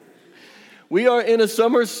We are in a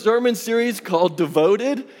summer sermon series called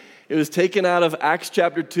Devoted. It was taken out of Acts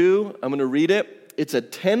chapter 2. I'm going to read it. It's a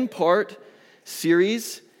 10-part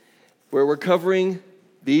series where we're covering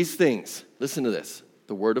these things. Listen to this.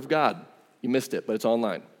 The Word of God. You missed it, but it's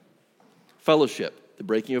online. Fellowship, the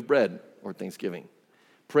breaking of bread or Thanksgiving.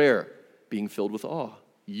 Prayer, being filled with awe.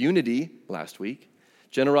 Unity, last week.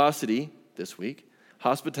 Generosity, this week.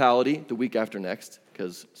 Hospitality, the week after next,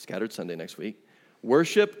 because Scattered Sunday next week.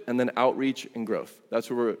 Worship, and then outreach and growth.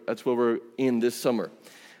 That's where we're in this summer.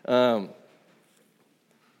 My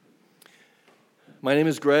name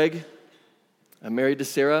is Greg. I'm married to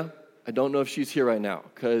Sarah. I don't know if she's here right now,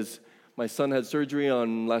 because my son had surgery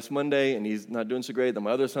on last Monday, and he's not doing so great. Then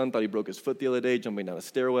my other son thought he broke his foot the other day, jumping down a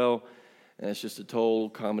stairwell, and it's just a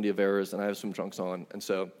total comedy of errors, and I have some trunks on, and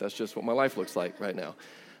so that's just what my life looks like right now.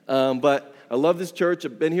 But I love this church.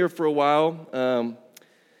 I've been here for a while,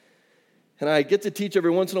 and I get to teach every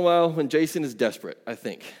once in a while when Jason is desperate, I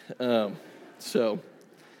think.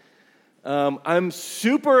 I'm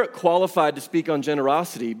super qualified to speak on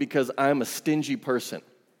generosity because I'm a stingy person.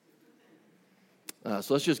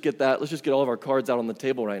 So let's just get all of our cards out on the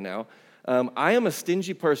table right now. I am a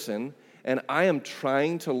stingy person, and I am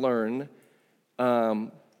trying to learn,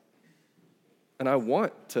 and I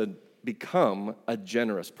want to become a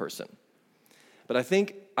generous person. But I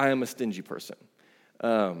think I am a stingy person.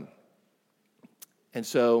 And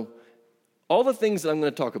so all the things that I'm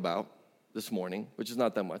going to talk about this morning, which is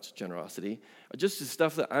not that much generosity, are just the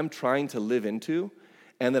stuff that I'm trying to live into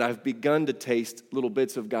and that I've begun to taste little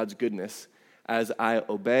bits of God's goodness as I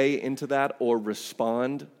obey into that or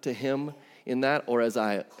respond to Him in that, or as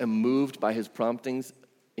I am moved by His promptings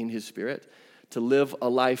in His Spirit to live a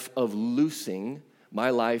life of loosing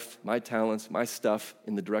my life, my talents, my stuff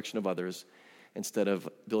in the direction of others instead of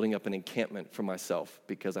building up an encampment for myself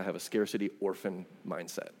because I have a scarcity orphan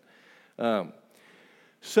mindset.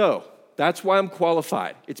 So that's why I'm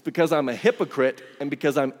qualified. It's because I'm a hypocrite and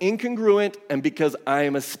because I'm incongruent and because I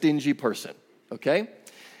am a stingy person, okay?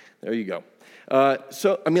 There you go.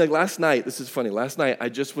 Last night, this is funny. Last night, I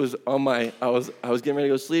just was on I was getting ready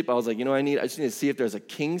to go to sleep. I was like, I just need to see if there's a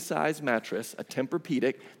king-size mattress, a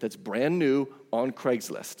Tempur-Pedic, that's brand new on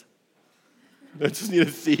Craigslist. I just need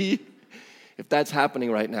to see if that's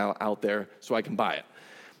happening right now out there so I can buy it.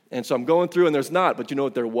 And so I'm going through, and there's not. But you know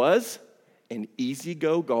what there was? An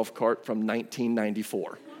E-Z-Go golf cart from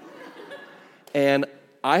 1994. And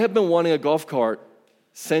I have been wanting a golf cart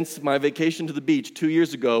since my vacation to the beach 2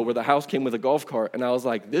 years ago, where the house came with a golf cart, and I was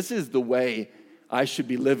like, this is the way I should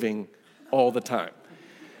be living all the time,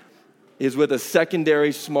 is with a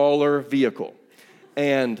secondary, smaller vehicle.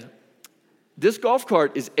 And this golf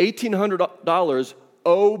cart is $1,800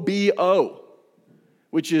 OBO,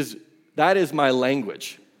 that is my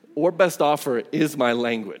language, or best offer is my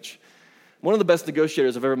language. One of the best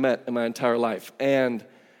negotiators I've ever met in my entire life. But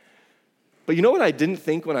you know what I didn't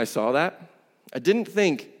think when I saw that? I didn't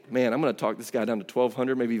think, man, I'm going to talk this guy down to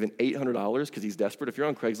 $1,200, maybe even $800 because he's desperate. If you're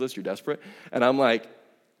on Craigslist, you're desperate. And I'm like,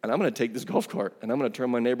 and I'm going to take this golf cart and I'm going to turn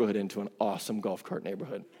my neighborhood into an awesome golf cart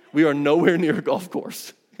neighborhood. We are nowhere near a golf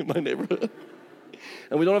course in my neighborhood.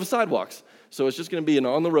 And we don't have sidewalks. So it's just going to be an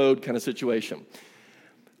on-the-road kind of situation.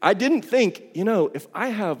 I didn't think, if I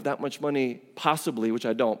have that much money, possibly, which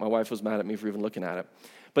I don't. My wife was mad at me for even looking at it.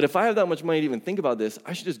 But if I have that much money to even think about this,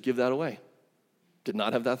 I should just give that away. Did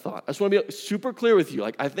not have that thought. I just want to be super clear with you.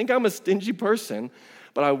 I think I'm a stingy person,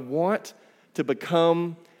 but I want to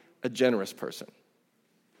become a generous person.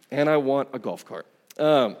 And I want a golf cart.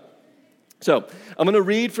 So I'm going to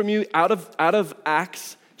read from you out of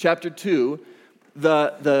Acts chapter 2,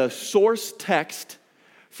 the source text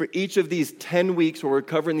for each of these 10 weeks where we're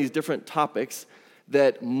covering these different topics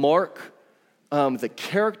that mark the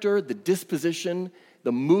character, the disposition,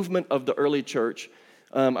 the movement of the early church.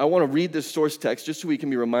 I want to read this source text just so we can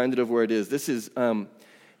be reminded of where it is. This is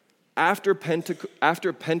after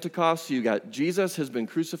Pentecost. So you got Jesus has been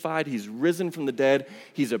crucified. He's risen from the dead.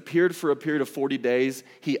 He's appeared for a period of 40 days.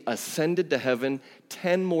 He ascended to heaven.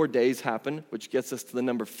 10 more days happen, which gets us to the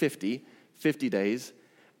number 50 days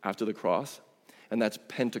after the cross. And that's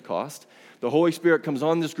Pentecost. The Holy Spirit comes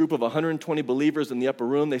on this group of 120 believers in the upper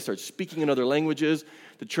room. They start speaking in other languages.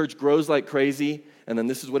 The church grows like crazy. And then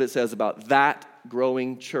this is what it says about that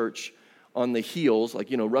growing church on the heels,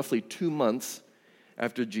 roughly 2 months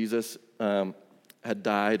after Jesus had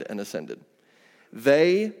died and ascended.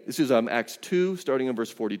 This is Acts 2, starting in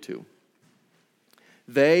verse 42.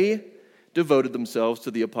 They devoted themselves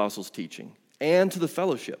to the apostles' teaching and to the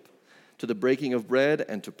fellowship, to the breaking of bread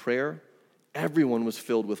and to prayer. Everyone was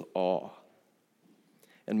filled with awe.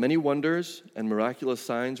 And many wonders and miraculous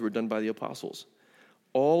signs were done by the apostles.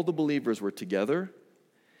 all the believers were together,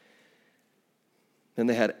 and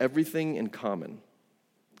they had everything in common.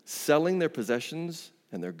 Selling their possessions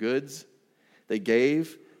and their goods, they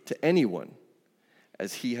gave to anyone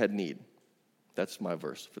as he had need. That's my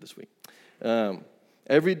verse for this week.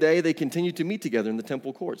 Every day they continued to meet together in the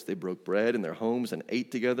temple courts. They broke bread in their homes and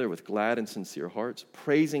ate together with glad and sincere hearts,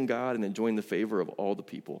 praising God and enjoying the favor of all the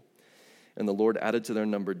people. And the Lord added to their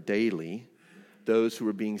number daily those who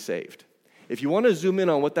were being saved. If you want to zoom in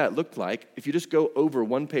on what that looked like, if you just go over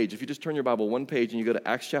one page, if you just turn your Bible one page and you go to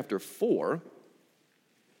Acts chapter 4,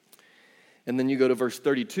 and then you go to verse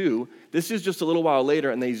 32, this is just a little while later,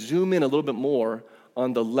 and they zoom in a little bit more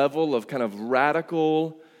on the level of kind of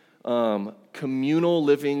radical communal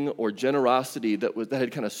living or generosity that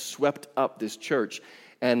had kind of swept up this church,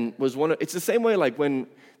 and was it's the same way like when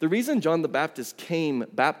the reason John the Baptist came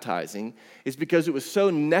baptizing is because it was so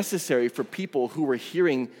necessary for people who were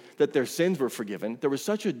hearing that their sins were forgiven. There was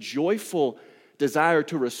such a joyful desire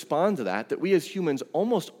to respond to that we as humans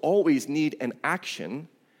almost always need an action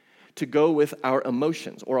to go with our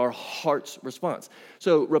emotions or our heart's response.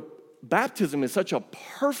 So baptism is such a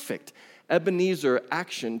perfect Ebenezer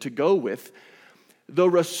action to go with the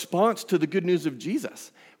response to the good news of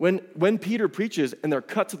Jesus. When Peter preaches and they're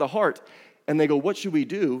cut to the heart and they go, what should we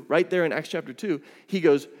do? Right there in Acts chapter 2, he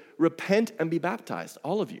goes, repent and be baptized,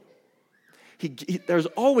 all of you. There's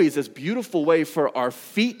always this beautiful way for our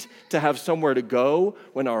feet to have somewhere to go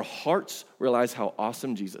when our hearts realize how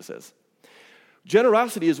awesome Jesus is.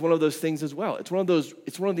 Generosity is one of those things as well. It's one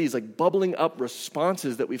of these like bubbling up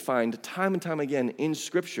responses that we find time and time again in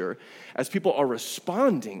Scripture as people are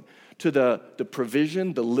responding to the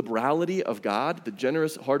provision, the liberality of God, the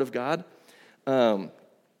generous heart of God. And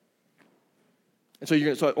so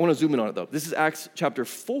I want to zoom in on it though. This is Acts chapter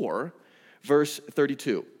 4, verse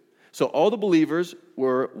 32. So all the believers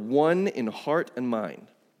were one in heart and mind.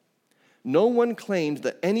 No one claimed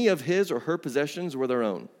that any of his or her possessions were their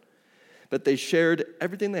own, but they shared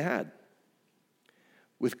everything they had.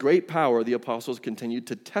 With great power, the apostles continued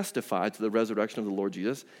to testify to the resurrection of the Lord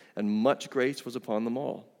Jesus, and much grace was upon them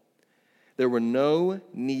all. There were no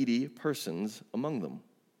needy persons among them,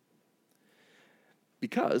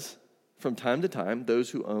 because from time to time, those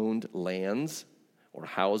who owned lands or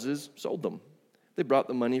houses sold them. They brought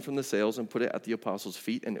the money from the sales and put it at the apostles'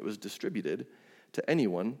 feet, and it was distributed to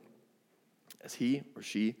anyone as he or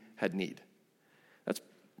she had need. That's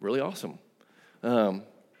really awesome.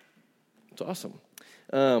 It's awesome.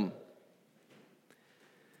 And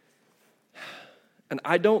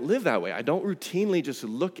I don't live that way. I don't routinely just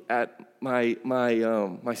look at my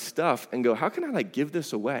stuff and go, how can I like give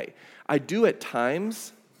this away? I do at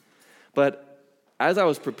times, but as I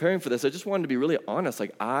was preparing for this, I just wanted to be really honest.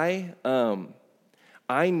 Like I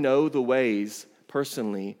know the ways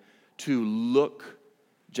personally to look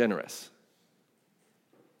generous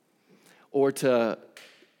or to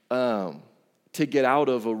get out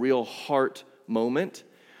of a real heart moment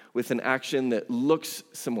with an action that looks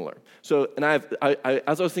similar. So, and I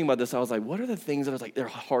as I was thinking about this, I was like, what are the things that I was like, they're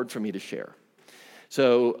hard for me to share?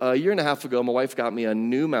 So a year and a half ago, my wife got me a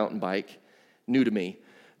new mountain bike, new to me,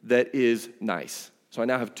 that is nice. So I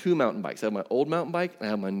now have two mountain bikes. I have my old mountain bike and I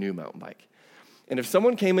have my new mountain bike. And if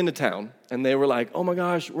someone came into town and they were like, oh my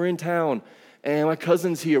gosh, we're in town and my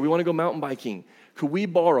cousin's here, we want to go mountain biking, could we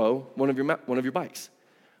borrow one of your bikes?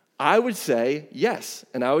 I would say yes,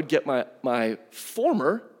 and I would get my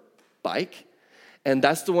former bike, and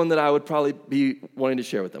that's the one that I would probably be wanting to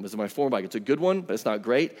share with them. This is my former bike. It's a good one, but it's not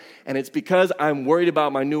great, and it's because I'm worried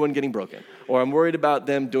about my new one getting broken, or I'm worried about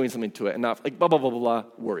them doing something to it, and not like blah, blah, blah, blah, blah,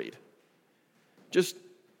 worried. Just,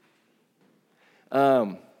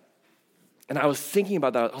 and I was thinking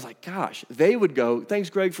about that. I was like, gosh, they would go,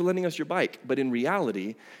 thanks, Greg, for lending us your bike. But in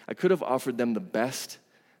reality, I could have offered them the best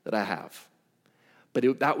that I have.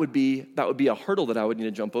 But that would be a hurdle that I would need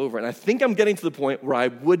to jump over. And I think I'm getting to the point where I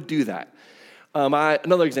would do that.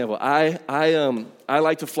 Another example, I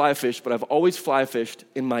like to fly fish, but I've always fly fished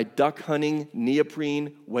in my duck hunting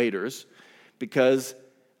neoprene waders because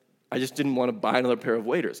I just didn't want to buy another pair of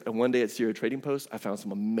waders. And one day at Sierra Trading Post, I found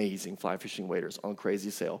some amazing fly fishing waders on crazy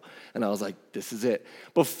sale. And I was like, this is it.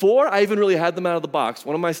 Before I even really had them out of the box,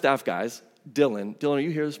 one of my staff guys, Dylan, are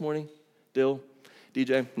you here this morning? Dill?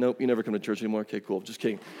 DJ? Nope, you never come to church anymore. Okay, cool. Just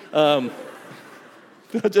kidding.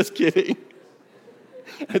 Just kidding.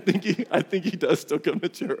 I think he does still come to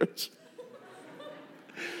church.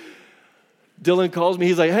 Dylan calls me.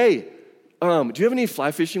 He's like, hey, do you have any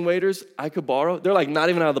fly fishing waders I could borrow? They're like not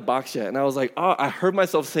even out of the box yet. And I was like, oh, I heard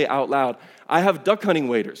myself say out loud, I have duck hunting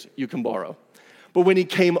waders you can borrow. But when he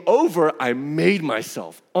came over, I made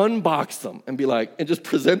myself unbox them and be like, and just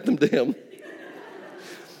present them to him.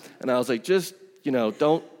 And I was like, just,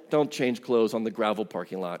 don't change clothes on the gravel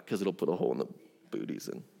parking lot because it'll put a hole in the booties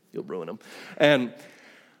and you'll ruin them. And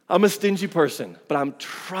I'm a stingy person, but I'm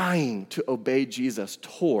trying to obey Jesus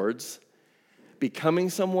towards becoming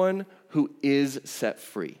someone who is set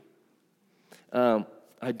free.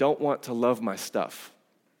 I don't want to love my stuff.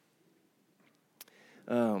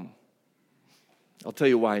 I'll tell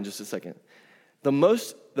you why in just a second. The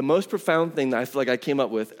most profound thing that I feel like I came up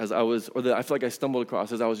with that I feel like I stumbled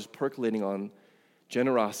across as I was just percolating on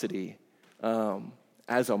generosity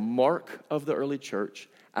as a mark of the early church,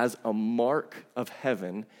 as a mark of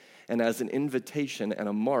heaven, and as an invitation and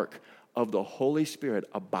a mark of the Holy Spirit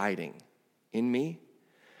abiding in me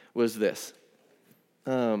was this.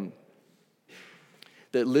 That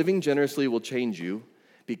living generously will change you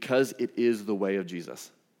because it is the way of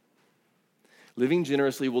Jesus. Living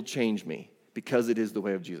generously will change me because it is the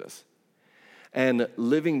way of Jesus. And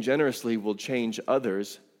living generously will change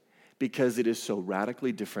others because it is so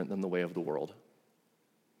radically different than the way of the world.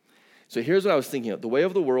 So here's what I was thinking of. The way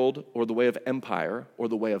of the world or the way of empire or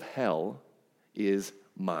the way of hell is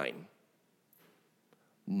mine.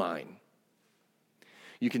 Mine.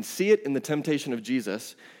 You can see it in the temptation of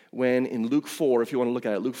Jesus when in Luke 4, if you want to look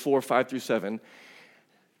at it, Luke 4, 5 through 7,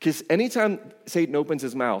 because anytime Satan opens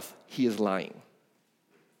his mouth, he is lying.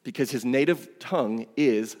 Because his native tongue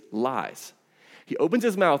is lies. He opens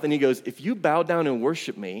his mouth and he goes, if you bow down and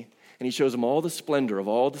worship me, and he shows them all the splendor of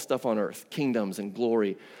all the stuff on earth, kingdoms and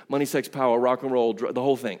glory, money, sex, power, rock and roll, the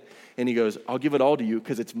whole thing. And he goes, I'll give it all to you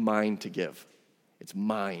because it's mine to give. It's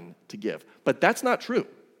mine to give. But that's not true.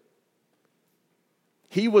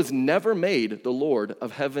 He was never made the Lord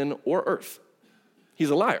of heaven or earth. He's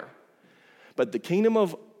a liar. But the kingdom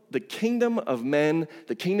of men,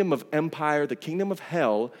 the kingdom of empire, the kingdom of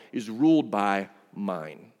hell is ruled by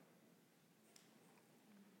mine.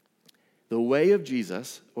 The way of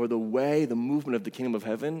Jesus, or the movement of the kingdom of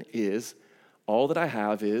heaven is, all that I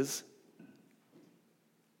have is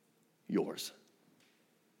yours.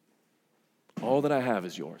 All that I have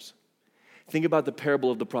is yours. Think about the parable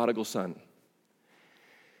of the prodigal son.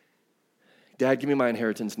 Dad, give me my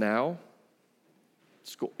inheritance now.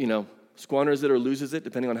 Squanders it or loses it,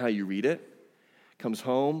 depending on how you read it. Comes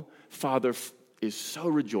home. Father is so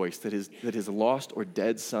rejoiced that his lost or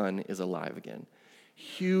dead son is alive again.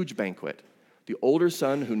 Huge banquet. The older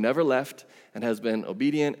son who never left and has been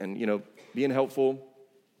obedient and, being helpful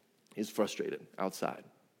is frustrated outside.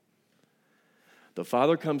 The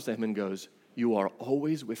father comes to him and goes, you are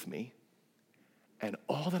always with me, and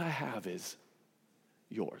all that I have is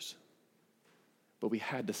yours. But we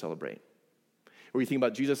had to celebrate. Or you think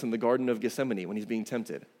about Jesus in the Garden of Gethsemane when he's being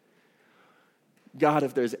tempted. God,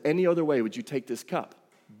 if there's any other way, would you take this cup?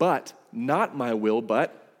 But not my will,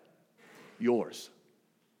 but yours.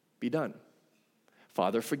 Be done.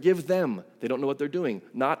 Father, forgive them. They don't know what they're doing.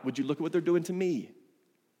 Not, would you look at what they're doing to me?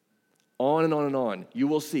 On and on and on. You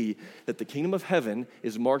will see that the kingdom of heaven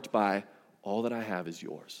is marked by all that I have is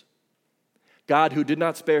yours. God, who did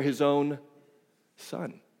not spare his own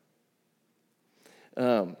son.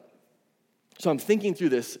 So I'm thinking through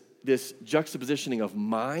this juxtapositioning of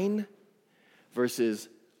mine versus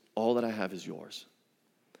all that I have is yours.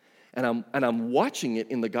 And I'm watching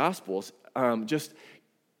it in the Gospels just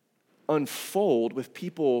unfold with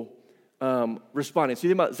people responding. So you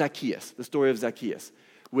think about Zacchaeus, the story of Zacchaeus,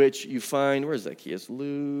 which you find, where is Zacchaeus?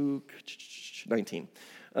 Luke 19.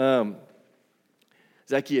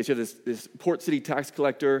 Zacchaeus, you have this port city tax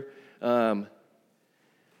collector.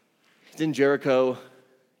 He's in Jericho,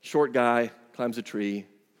 short guy, climbs a tree.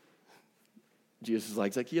 Jesus is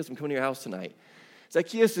like, Zacchaeus, I'm coming to your house tonight.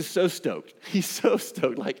 Zacchaeus is so stoked. He's so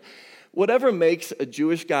stoked. Like, whatever makes a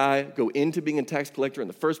Jewish guy go into being a tax collector in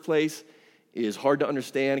the first place is hard to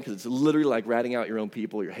understand because it's literally like ratting out your own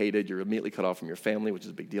people. You're hated. You're immediately cut off from your family, which is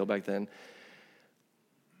a big deal back then.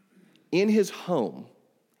 In his home,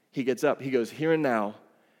 he gets up. He goes, here and now,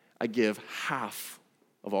 I give half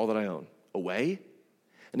of all that I own away.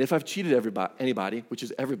 And if I've cheated anybody, which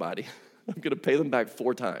is everybody, I'm going to pay them back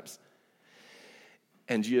 4 times.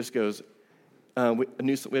 And Jesus goes,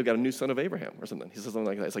 we've got a new son of Abraham or something. He says something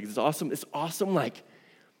like that. It's like, it's awesome. Like,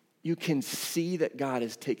 you can see that God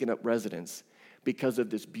has taken up residence because of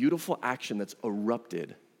this beautiful action that's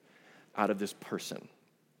erupted out of this person.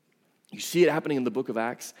 You see it happening in the book of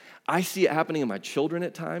Acts. I see it happening in my children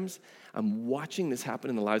at times. I'm watching this happen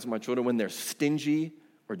in the lives of my children when they're stingy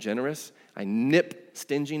or generous. I nip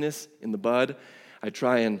stinginess in the bud. I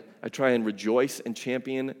try and rejoice and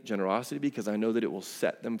champion generosity because I know that it will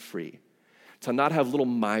set them free. To not have little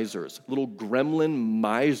misers, little gremlin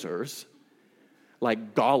misers,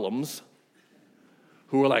 like golems,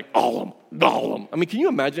 who are like, Gollum, Gollum. I mean, can you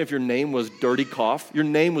imagine if your name was Dirty Cough? Your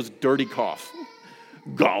name was Dirty Cough.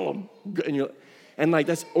 Gollum. And like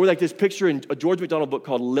that's, or like this picture in a George MacDonald book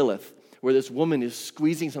called Lilith, where this woman is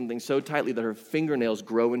squeezing something so tightly that her fingernails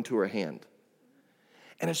grow into her hand.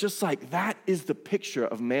 And it's just like, that is the picture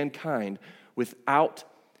of mankind without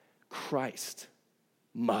Christ,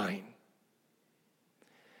 mine.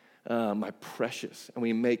 My precious. And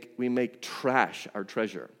we make trash our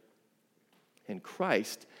treasure. And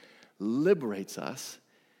Christ liberates us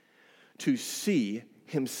to see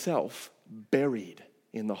himself buried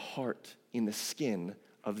in the heart, in the skin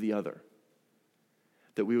of the other.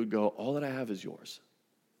 That we would go, all that I have is yours.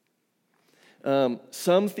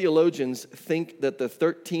 Some theologians think that the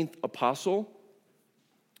 13th apostle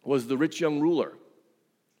was the rich young ruler,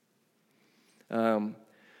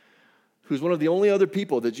 who's one of the only other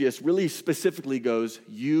people that just really specifically goes,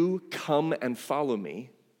 you come and follow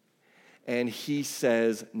me. And he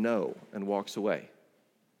says no and walks away.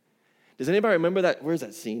 Does anybody remember that? Where's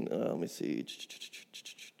that scene? Let me see.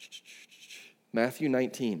 Matthew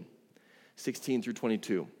 19, 16 through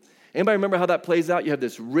 22. Anybody remember how that plays out? You have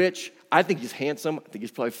this rich, I think he's handsome. I think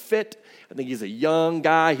he's probably fit. I think he's a young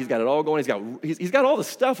guy. He's got it all going. He's got all the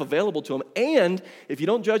stuff available to him. And if you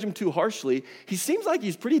don't judge him too harshly, he seems like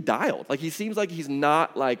he's pretty dialed. Like he seems like he's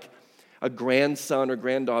not like a grandson or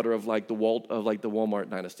granddaughter of like the Walmart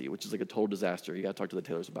dynasty, which is like a total disaster. You got to talk to the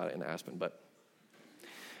Taylors about it in Aspen, but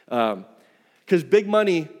because big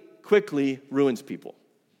money quickly ruins people,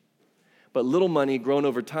 but little money grown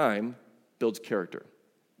over time builds character.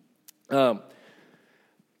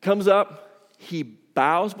 Comes up, he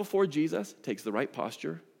bows before Jesus, takes the right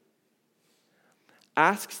posture,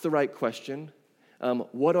 asks the right question.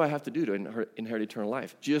 What do I have to do to inherit eternal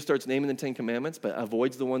life? Jesus starts naming the 10 commandments, but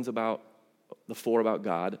avoids the ones about the 4 about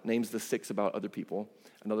God, names the 6 about other people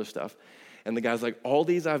and other stuff. And the guy's like, all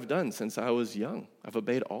these I've done since I was young. I've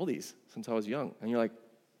obeyed all these since I was young. And you're like,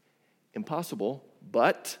 impossible,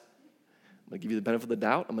 but I'm going to give you the benefit of the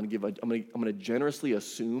doubt. I'm going to generously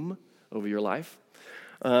assume over your life.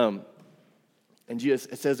 And Jesus,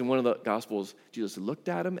 it says in one of the Gospels, Jesus looked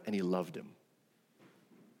at him and he loved him.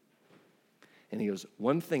 And he goes,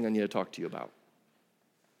 one thing I need to talk to you about.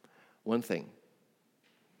 One thing.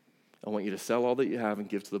 I want you to sell all that you have and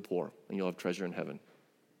give to the poor, and you'll have treasure in heaven.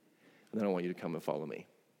 And then I want you to come and follow me.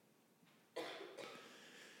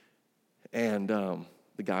 And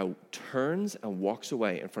the guy turns and walks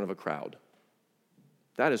away in front of a crowd.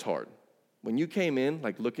 That is hard. When you came in,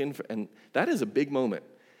 like looking for, and that is a big moment.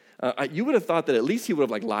 You would have thought that at least he would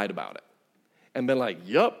have like lied about it and been like,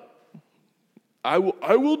 "Yep, I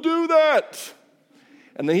will do that."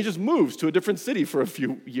 And then he just moves to a different city for a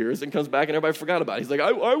few years and comes back and everybody forgot about it. He's like,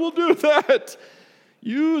 I will do that.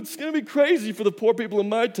 It's going to be crazy for the poor people in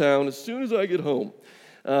my town as soon as I get home.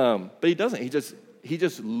 But he doesn't. He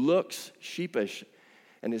just looks sheepish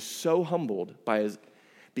and is so humbled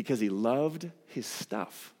because he loved his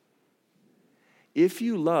stuff. If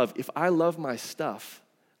I love my stuff,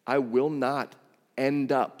 I will not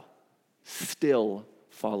end up still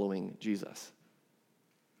following Jesus.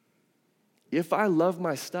 If I love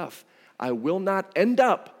my stuff, I will not end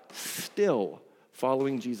up still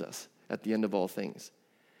following Jesus at the end of all things.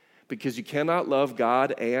 Because you cannot love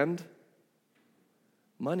God and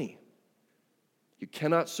money. You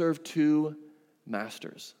cannot serve 2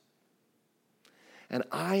 masters. And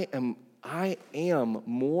I am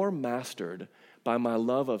more mastered by my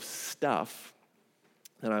love of stuff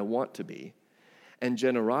than I want to be. And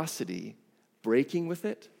generosity, breaking with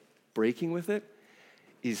it,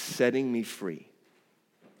 is setting me free.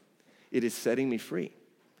 It is setting me free.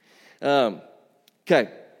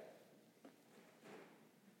 Okay.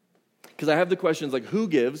 Because I have the questions like who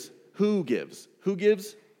gives? Who gives? Who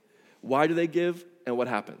gives? Why do they give? And what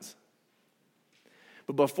happens?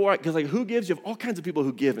 But because like who gives? You have all kinds of people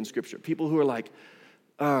who give in Scripture. People who are like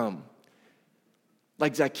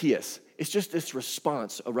Zacchaeus. It's just this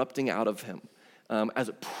response erupting out of him. As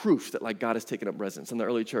a proof that like God has taken up residence in the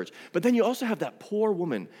early church. But then you also have that poor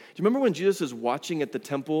woman. Do you remember when Jesus is watching at the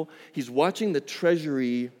temple? He's watching the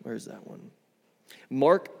treasury. Where's that one?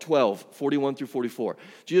 Mark 12, 41 through 44.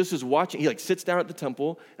 Jesus is watching. He like sits down at the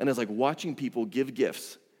temple and is like watching people give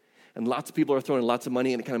gifts. And lots of people are throwing lots of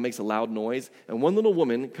money and it kind of makes a loud noise. And one little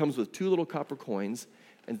woman comes with 2 little copper coins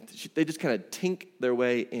and they just kind of tink their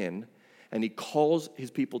way in. And he calls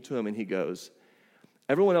his people to him and he goes,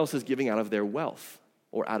 everyone else is giving out of their wealth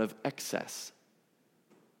or out of excess.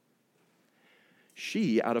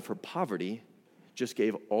 She, out of her poverty, just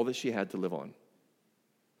gave all that she had to live on.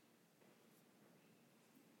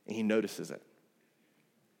 And he notices it.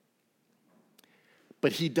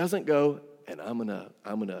 But he doesn't go,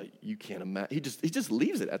 and you can't imagine. He just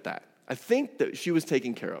leaves it at that. I think that she was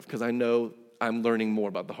taken care of because I know I'm learning more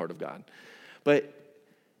about the heart of God. But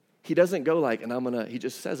he doesn't go like, he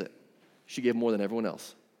just says it. She gave more than everyone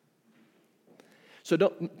else. So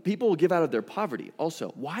people will give out of their poverty also.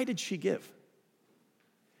 Why did she give?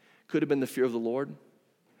 Could have been the fear of the Lord.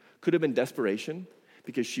 Could have been desperation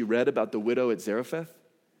because she read about the widow at Zarephath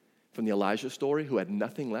from the Elijah story who had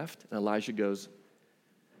nothing left. And Elijah goes,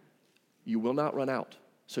 you will not run out.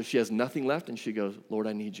 So she has nothing left and she goes, Lord,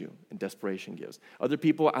 I need you. And desperation gives. Other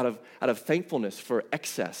people out of thankfulness for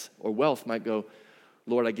excess or wealth might go,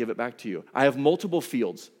 Lord, I give it back to you. I have multiple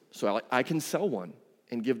fields, so I can sell one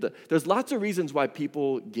and give there's lots of reasons why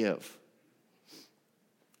people give.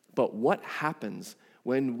 But what happens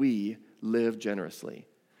when we live generously?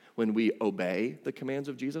 When we obey the commands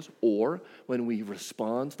of Jesus, or when we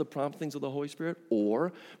respond to the promptings of the Holy Spirit,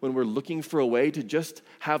 or when we're looking for a way to just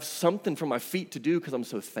have something for my feet to do because I'm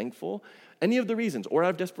so thankful, any of the reasons, or out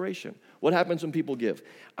of desperation. What happens when people give?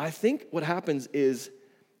 I think what happens is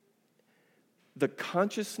the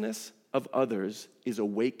consciousness of others is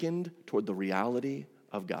awakened toward the reality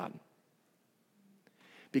of God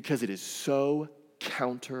because it is so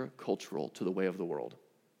countercultural to the way of the world.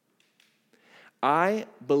 I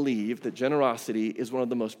believe that generosity is one of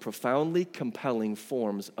the most profoundly compelling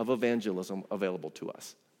forms of evangelism available to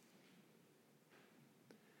us.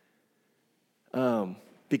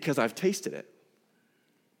 Because I've tasted it.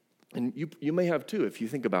 And you may have too if you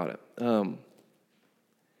think about it.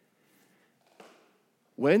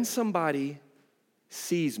 When somebody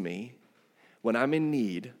sees me when I'm in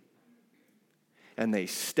need and they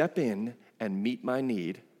step in and meet my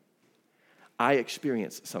need, I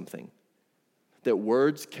experience something that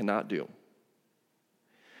words cannot do.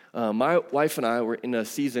 My wife and I were in a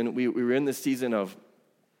season, we were in this season of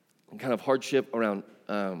kind of hardship around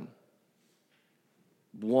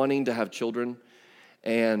wanting to have children.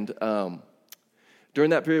 And during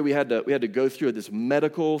that period, we had to go through this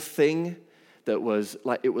medical thing that was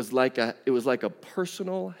like a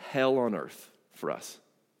personal hell on earth for us.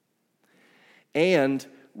 And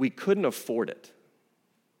we couldn't afford it.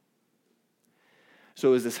 So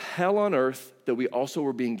it was this hell on earth that we also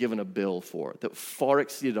were being given a bill for that far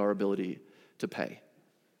exceeded our ability to pay.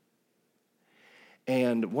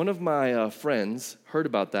 And one of my friends heard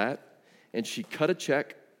about that, and she cut a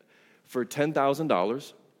check for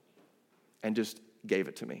 $10,000 and just gave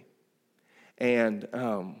it to me. And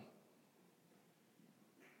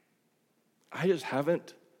I just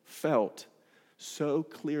haven't felt so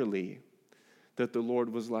clearly that the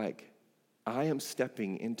Lord was like, I am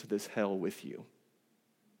stepping into this hell with you.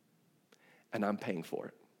 And I'm paying for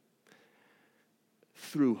it.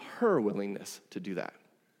 Through her willingness to do that,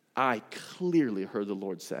 I clearly heard the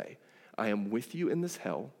Lord say, I am with you in this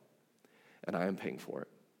hell, and I am paying for it.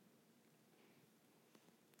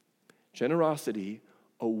 Generosity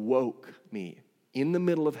awoke me in the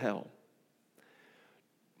middle of hell,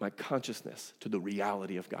 my consciousness to the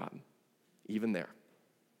reality of God, even there.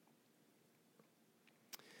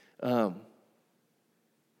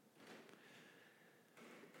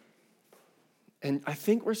 And I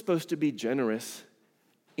think we're supposed to be generous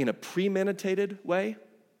in a premeditated way,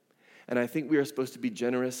 and I think we are supposed to be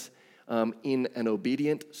generous in an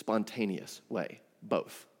obedient, spontaneous way,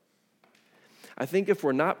 both. I think if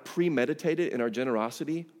we're not premeditated in our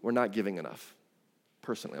generosity, we're not giving enough.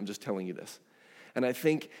 Personally, I'm just telling you this. And I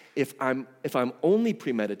think if I'm only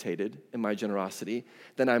premeditated in my generosity,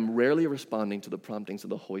 then I'm rarely responding to the promptings of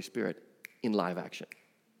the Holy Spirit in live action.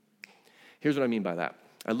 Here's what I mean by that.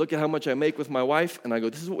 I look at how much I make with my wife, and I go,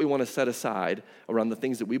 this is what we want to set aside around the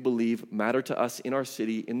things that we believe matter to us in our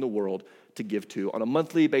city, in the world, to give to on a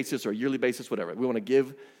monthly basis or a yearly basis, whatever. We want to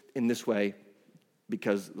give in this way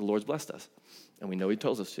because the Lord's blessed us, and we know He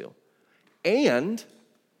tells us to. And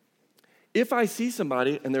if I see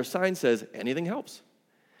somebody and their sign says, anything helps,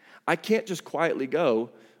 I can't just quietly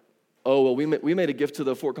go, oh, well, we made a gift to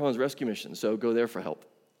the Fort Collins Rescue Mission, so go there for help.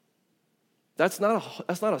 That's not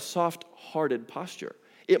a soft-hearted posture.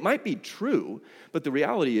 It might be true, but the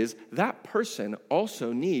reality is that person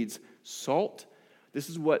also needs salt. This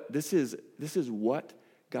is what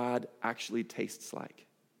God actually tastes like,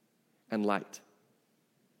 and light.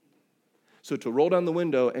 So to roll down the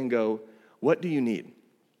window and go, what do you need?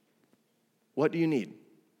 What do you need?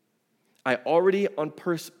 I already on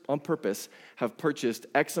purpose have purchased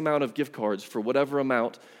X amount of gift cards for whatever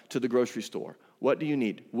amount to the grocery store. What do you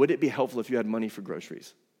need? Would it be helpful if you had money for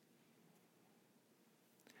groceries?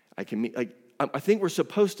 I think we're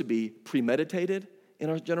supposed to be premeditated in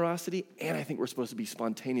our generosity, and I think we're supposed to be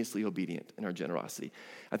spontaneously obedient in our generosity.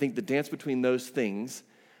 I think the dance between those things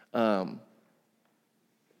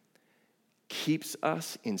keeps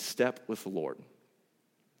us in step with the Lord.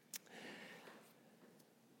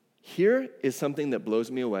 Here is something that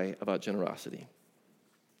blows me away about generosity.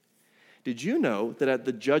 Did you know that at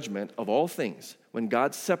the judgment of all things, when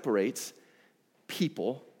God separates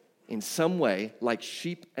people in some way, like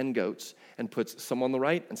sheep and goats, and puts some on the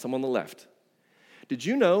right and some on the left, did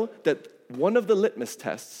you know that one of the litmus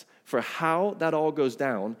tests for how that all goes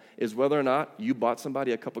down is whether or not you bought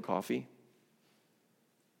somebody a cup of coffee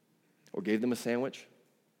or gave them a sandwich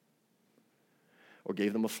or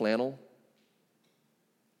gave them a flannel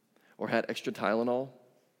or had extra Tylenol?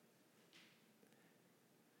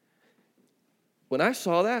 When I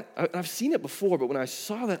saw that, I've seen it before, but when I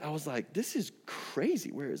saw that, I was like, this is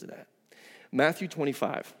crazy. Where is it at? Matthew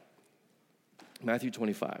 25. Matthew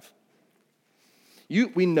 25.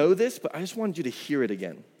 We know this, but I just wanted you to hear it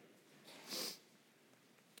again.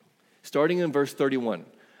 Starting in verse 31.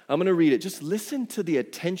 I'm going to read it. Just listen to the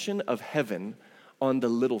attention of heaven on the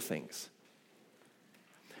little things.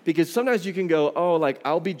 Because sometimes you can go, oh, like,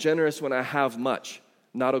 I'll be generous when I have much.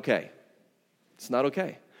 Not okay. It's not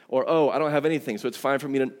okay. Or, oh, I don't have anything, so it's fine for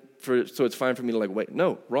me to like wait.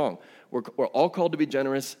 No, wrong. We're all called to be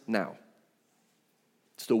generous now.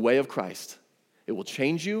 It's the way of Christ. It will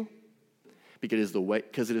change you because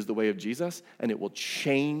it is the way of Jesus, and it will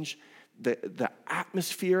change the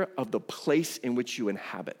atmosphere of the place in which you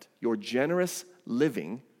inhabit. Your generous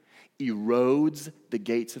living erodes the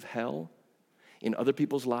gates of hell in other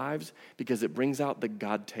people's lives because it brings out the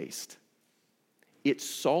God taste. It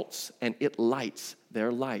salts and it lights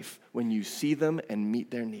their life when you see them and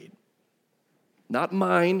meet their need. Not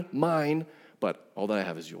mine, but all that I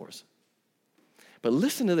have is yours. But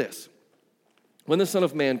listen to this. When the Son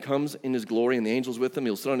of Man comes in his glory and the angels with him,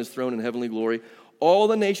 he'll sit on his throne in heavenly glory. All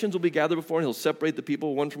the nations will be gathered before him. He'll separate the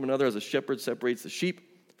people one from another as a shepherd separates the sheep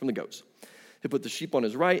from the goats. He'll put the sheep on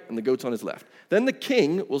his right and the goats on his left. Then the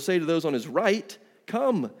king will say to those on his right,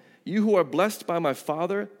 "Come, you who are blessed by my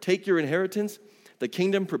Father, take your inheritance, the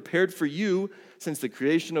kingdom prepared for you since the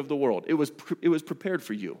creation of the world." It was prepared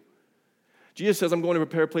for you. Jesus says, I'm going to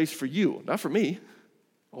prepare a place for you, not for me.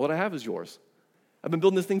 All that I have is yours. I've been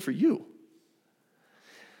building this thing for you.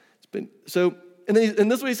 And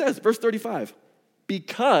this is what he says, verse 35.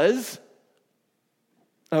 Because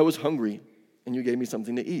I was hungry, and you gave me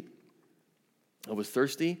something to eat. I was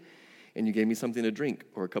thirsty, and you gave me something to drink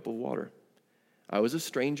or a cup of water. I was a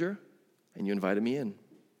stranger, and you invited me in.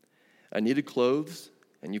 I needed clothes,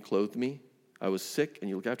 and you clothed me. I was sick, and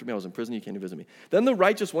you looked after me. I was in prison, you came to visit me. Then the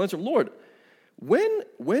righteous will answer, Lord,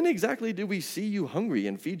 when exactly did we see you hungry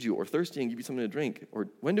and feed you, or thirsty and give you something to drink? Or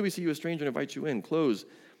when did we see you a stranger and invite you in? Clothes.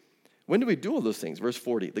 When did we do all those things? Verse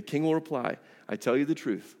 40, the king will reply, I tell you the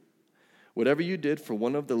truth. Whatever you did for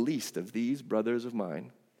one of the least of these brothers of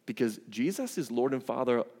mine, because Jesus is Lord and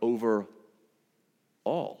Father over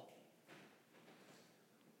all.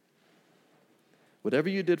 Whatever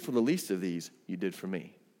you did for the least of these, you did for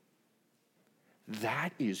me.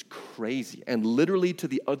 That is crazy. And literally to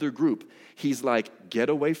the other group, he's like, get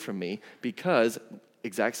away from me, because,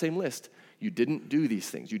 exact same list, you didn't do these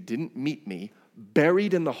things. You didn't meet me,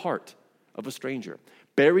 buried in the heart of a stranger,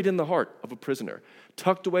 buried in the heart of a prisoner,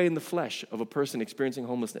 tucked away in the flesh of a person experiencing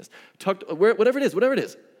homelessness, whatever it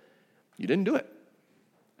is. You didn't do it.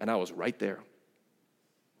 And I was right there.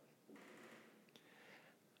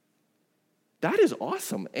 That is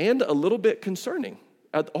awesome and a little bit concerning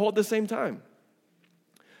all at the same time.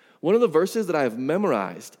 One of the verses that I have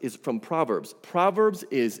memorized is from Proverbs. Proverbs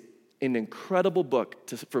is an incredible book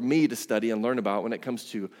for me to study and learn about when it comes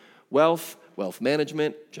to wealth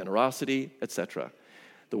management, generosity, etc.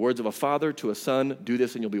 The words of a father to a son, do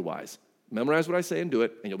this and you'll be wise. Memorize what I say and do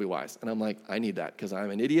it and you'll be wise. And I'm like, I need that because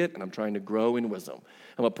I'm an idiot and I'm trying to grow in wisdom.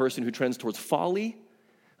 I'm a person who trends towards folly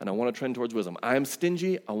and I want to trend towards wisdom. I am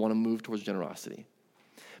stingy, I want to move towards generosity.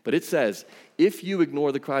 But it says, if you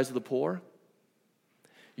ignore the cries of the poor,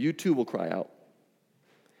 you too will cry out,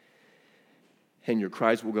 and your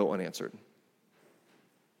cries will go unanswered.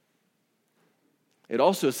 It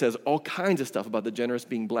also says all kinds of stuff about the generous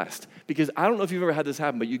being blessed. Because I don't know if you've ever had this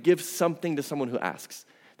happen, but you give something to someone who asks.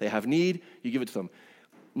 They have need, you give it to them.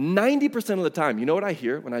 90% of the time, you know what I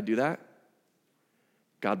hear when I do that?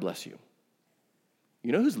 God bless you.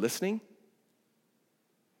 You know who's listening?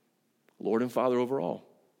 Lord and Father over all.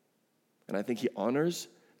 And I think he honors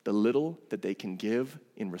the little that they can give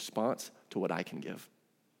in response to what I can give.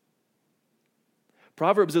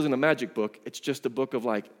 Proverbs isn't a magic book. It's just a book of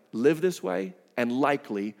like, live this way, and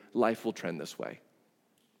likely life will trend this way.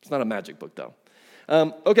 It's not a magic book, though.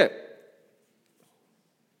 Okay.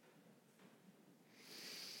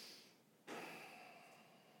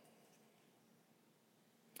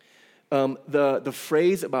 The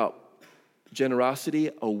phrase about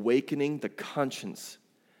generosity awakening the conscience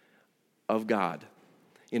of God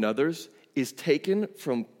in others is taken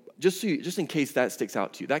from, just in case that sticks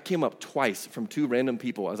out to you, that came up twice from two random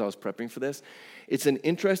people as I was prepping for this. It's an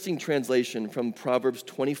interesting translation from Proverbs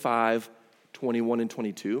 25, 21, and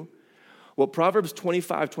 22. What Proverbs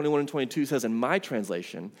 25, 21, and 22 says in my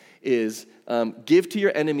translation is, give to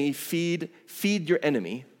your enemy, feed your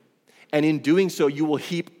enemy, and in doing so, you will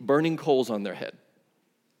heap burning coals on their head,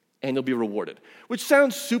 and you'll be rewarded, which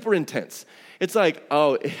sounds super intense. It's like,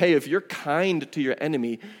 oh, hey, if you're kind to your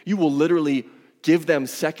enemy, you will literally give them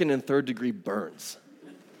second and third degree burns,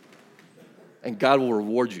 and God will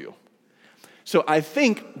reward you. So I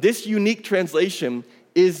think this unique translation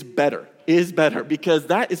is better because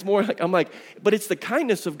that is more like, I'm like, but it's the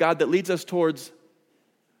kindness of God that leads us towards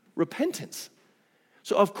repentance.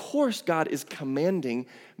 So of course God is commanding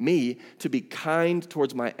me to be kind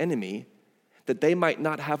towards my enemy, that they might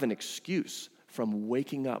not have an excuse from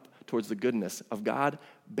waking up towards the goodness of God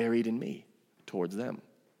buried in me towards them.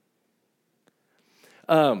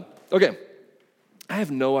 Okay, I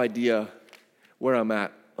have no idea where I'm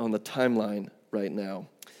at on the timeline right now.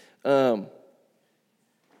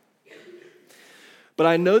 But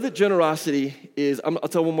I know that generosity is, I'll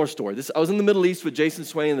tell one more story. I was in the Middle East with Jason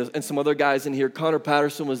Swain and some other guys in here. Connor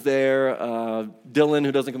Patterson was there. Dylan,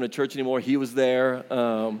 who doesn't come to church anymore, he was there.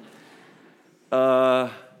 No,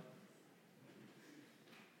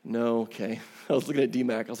 okay. I was looking at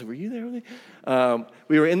DMAC. I was like, were you there with me?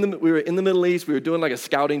 We were in the Middle East. We were doing like a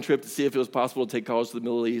scouting trip to see if it was possible to take college to the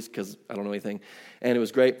Middle East because I don't know anything. And it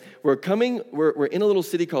was great. We're in a little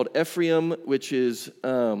city called Ephraim, which is,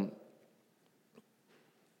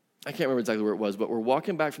 I can't remember exactly where it was, but we're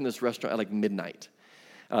walking back from this restaurant at like midnight.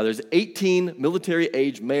 There's 18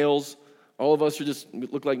 military-age males. All of us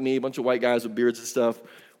look like me, a bunch of white guys with beards and stuff,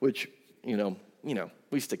 which, you know,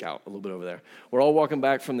 we stick out a little bit over there. We're all walking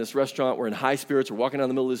back from this restaurant. We're in high spirits. We're walking down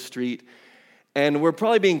the middle of the street. And we're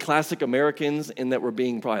probably being classic Americans in that we're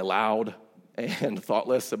being probably loud and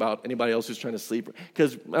thoughtless about anybody else who's trying to sleep.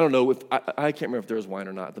 Because I don't know, I can't remember if there was wine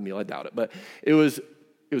or not at the meal. I doubt it. But it was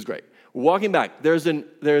great. Walking back, there's a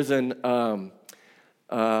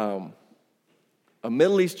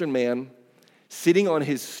Middle Eastern man sitting on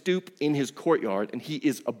his stoop in his courtyard, and he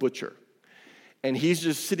is a butcher. And he's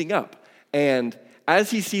just sitting up. And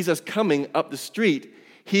as he sees us coming up the street,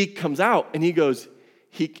 he comes out and he goes,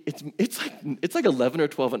 it's like 11 or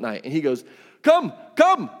 12 at night. And he goes, come,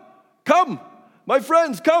 my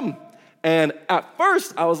friends, come. And at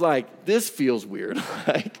first I was like, this feels weird.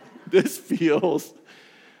 This feels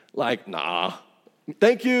like, nah,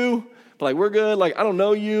 thank you. But like, we're good. Like, I don't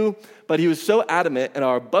know you. But he was so adamant. And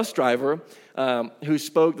our bus driver, who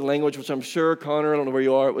spoke the language, which I'm sure, Connor, I don't know where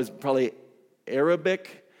you are, it was probably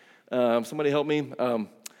Arabic. Somebody help me. I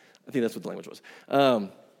think that's what the language was.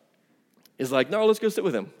 Is like, no, let's go sit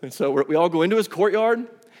with him. And so we all go into his courtyard,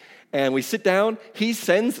 and we sit down. He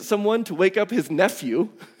sends someone to wake up his nephew,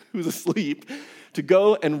 who's asleep, to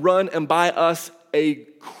go and run and buy us a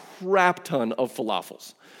crap ton of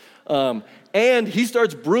falafels. And he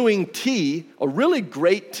starts brewing tea, a really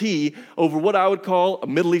great tea, over what I would call a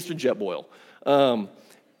Middle Eastern jet boil.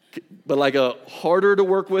 But like a harder to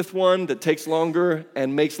work with one that takes longer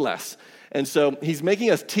and makes less. And so he's making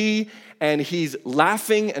us tea, and he's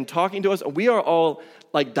laughing and talking to us. And we are all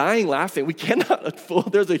like dying laughing. We cannot,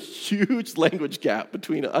 there's a huge language gap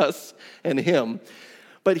between us and him.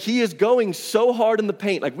 But he is going so hard in the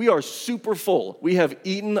paint. Like, we are super full. We have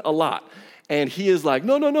eaten a lot. And he is like,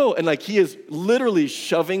 no. And like, he is literally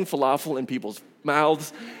shoving falafel in people's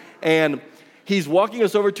mouths. And he's walking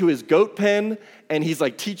us over to his goat pen, and he's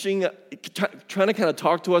like trying to kind of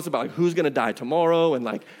talk to us about like who's going to die tomorrow and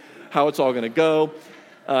like how it's all going to go.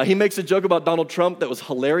 He makes a joke about Donald Trump that was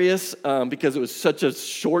hilarious because it was such a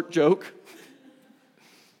short joke.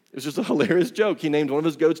 It was just a hilarious joke. He named one of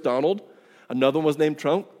his goats Donald. Another one was named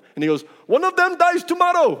Trump. And he goes, one of them dies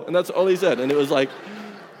tomorrow. And that's all he said. And it was like,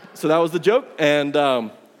 so that was the joke.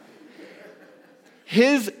 And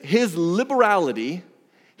his liberality,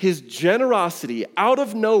 his generosity out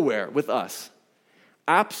of nowhere with us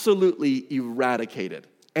absolutely eradicated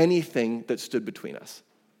anything that stood between us.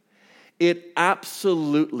 It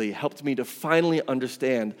absolutely helped me to finally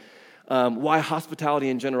understand why hospitality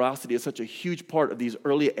and generosity is such a huge part of these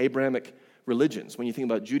early Abrahamic religions. When you think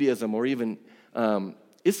about Judaism or even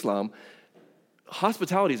Islam,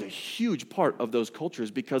 hospitality is a huge part of those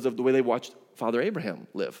cultures because of the way they watched Father Abraham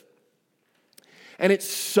live. And it's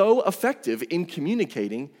so effective in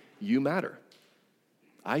communicating, you matter.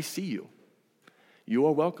 I see you. You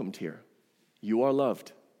are welcomed here. You are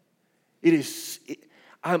loved.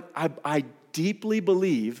 I deeply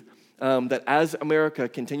believe that as America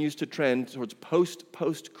continues to trend towards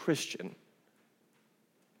post-Christian,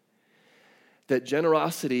 that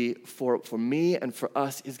generosity for me and for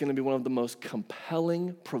us is going to be one of the most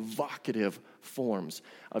compelling, provocative forms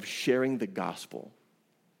of sharing the gospel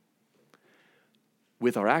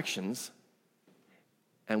with our actions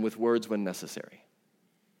and with words when necessary.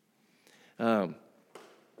 I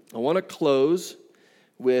want to close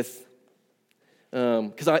with,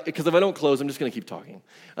 because if I don't close, I'm just going to keep talking.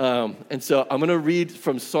 And so I'm going to read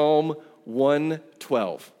from Psalm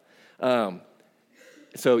 112.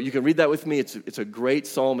 So you can read that with me. It's a great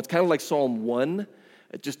psalm. It's kind of like Psalm 1,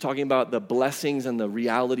 just talking about the blessings and the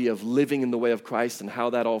reality of living in the way of Christ and how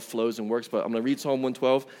that all flows and works. But I'm going to read Psalm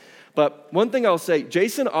 112. But one thing I'll say,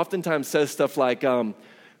 Jason oftentimes says stuff like,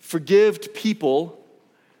 forgive people,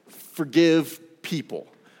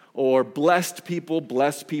 or blessed people,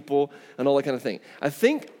 bless people, and all that kind of thing. I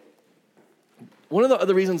think one of the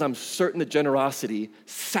other reasons I'm certain that generosity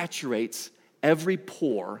saturates every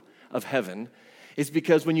pore of heaven is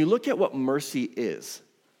because when you look at what mercy is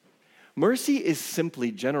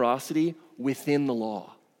simply generosity within the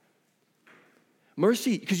law.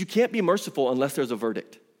 Mercy, because you can't be merciful unless there's a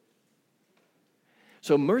verdict.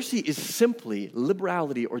 So mercy is simply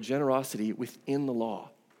liberality or generosity within the law.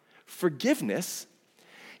 Forgiveness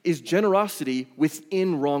is generosity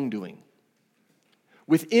within wrongdoing.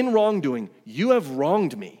 Within wrongdoing, you have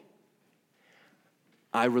wronged me.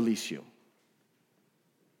 I release you.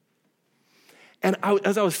 And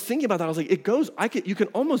as I was thinking about that, I was like, you can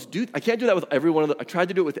almost do, I can't do that with every one of I tried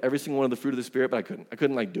to do it with every single one of the fruit of the Spirit, but I couldn't. I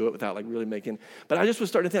couldn't like do it without like really making, but I just was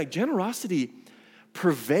starting to think like generosity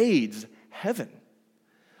pervades heaven.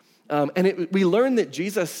 We learned that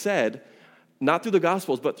Jesus said, not through the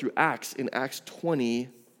Gospels, but through Acts, in Acts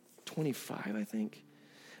 20:25, I think,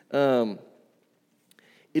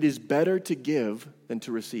 it is better to give than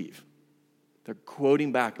to receive. They're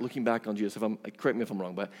quoting back, looking back on Jesus. Correct me if I'm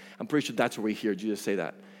wrong, but I'm pretty sure that's where we hear Jesus say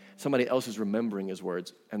that. Somebody else is remembering his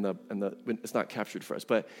words, and it's not captured for us.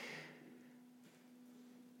 But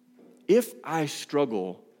if I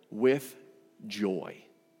struggle with joy,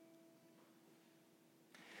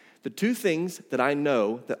 the two things that I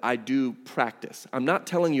know that I do practice, I'm not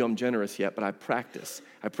telling you I'm generous yet, but I practice.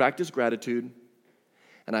 I practice gratitude,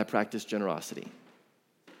 and I practice generosity.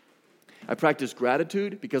 I practice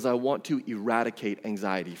gratitude because I want to eradicate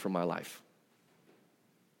anxiety from my life.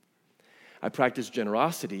 I practice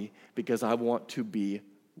generosity because I want to be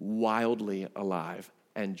wildly alive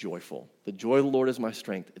and joyful. The joy of the Lord is my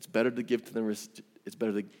strength. It's better to give to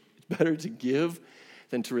give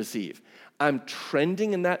than to receive. I'm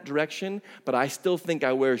trending in that direction, but I still think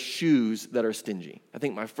I wear shoes that are stingy. I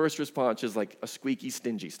think my first response is like a squeaky,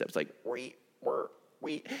 stingy step. It's like, wee,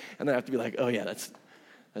 wee. And then I have to be like, oh yeah, that's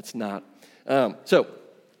not. So,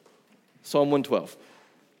 Psalm 112.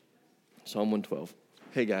 Psalm 112.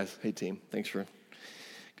 Hey guys, hey team.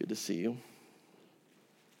 Good to see you.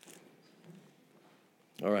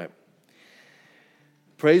 All right.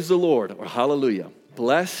 Praise the Lord, or hallelujah.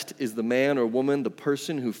 Blessed is the man or woman, the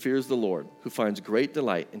person who fears the Lord, who finds great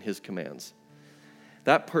delight in his commands.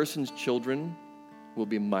 That person's children will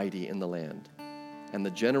be mighty in the land, and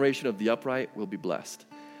the generation of the upright will be blessed.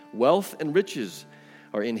 Wealth and riches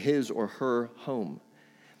are in his or her home,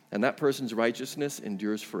 and that person's righteousness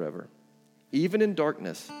endures forever. Even in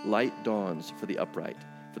darkness, light dawns for the upright,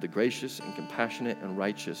 for the gracious and compassionate and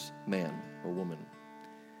righteous man or woman.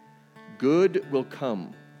 Good will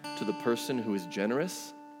come to the person who is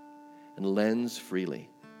generous and lends freely,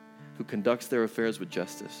 who conducts their affairs with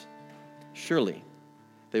justice. Surely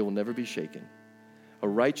they will never be shaken. A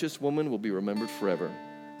righteous woman will be remembered forever.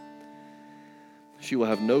 She will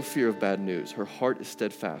have no fear of bad news. Her heart is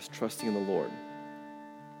steadfast, trusting in the Lord.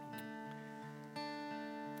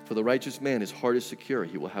 For the righteous man, his heart is secure.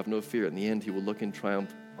 He will have no fear. In the end, he will look in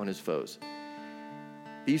triumph on his foes.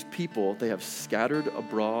 These people, they have scattered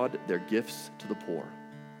abroad their gifts to the poor.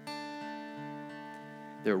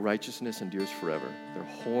 Their righteousness endures forever. Their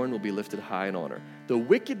horn will be lifted high in honor. The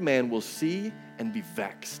wicked man will see and be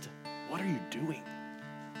vexed. What are you doing?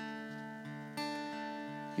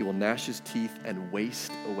 He will gnash his teeth and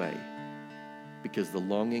waste away, because the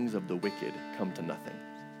longings of the wicked come to nothing.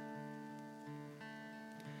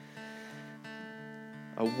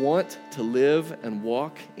 I want to live and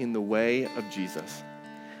walk in the way of Jesus.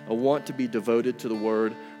 I want to be devoted to the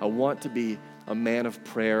word. I want to be a man of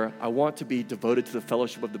prayer. I want to be devoted to the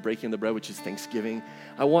fellowship of the breaking of the bread, which is Thanksgiving.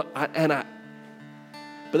 But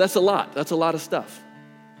that's a lot. That's a lot of stuff.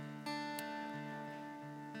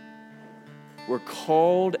 We're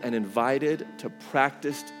called and invited to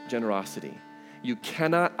practice generosity. You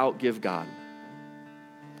cannot outgive God.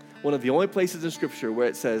 One of the only places in Scripture where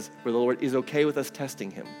it says, where the Lord is okay with us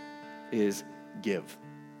testing him, is give.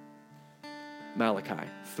 Malachi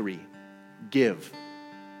 3. Give.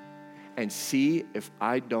 And see if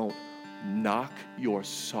I don't knock your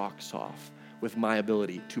socks off with my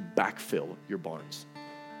ability to backfill your barns.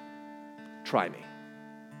 Try me.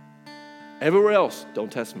 Everywhere else,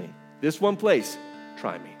 don't test me. This one place,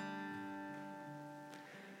 try me.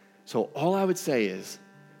 So all I would say is,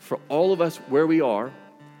 for all of us where we are,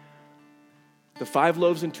 the 5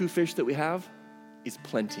 loaves and 2 fish that we have is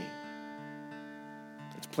plenty.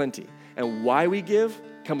 It's plenty. And why we give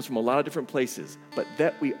comes from a lot of different places. But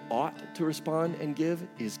that we ought to respond and give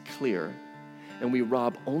is clear. And we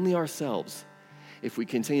rob only ourselves if we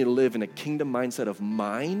continue to live in a kingdom mindset of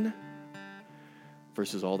mine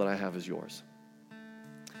versus all that I have is yours.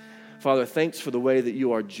 Father, thanks for the way that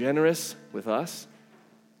you are generous with us.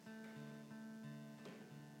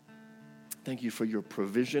 Thank you for your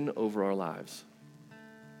provision over our lives,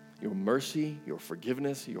 your mercy, your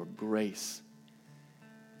forgiveness, your grace.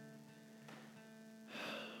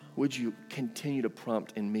 Would you continue to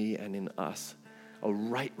prompt in me and in us a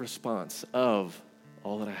right response of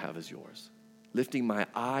all that I have is yours, lifting my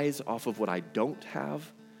eyes off of what I don't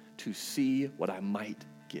have to see what I might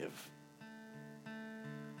give.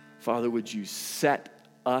 Father, would you set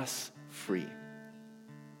us free?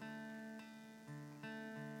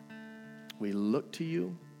 We look to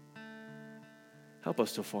you. Help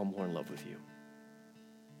us to fall more in love with you.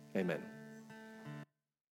 Amen.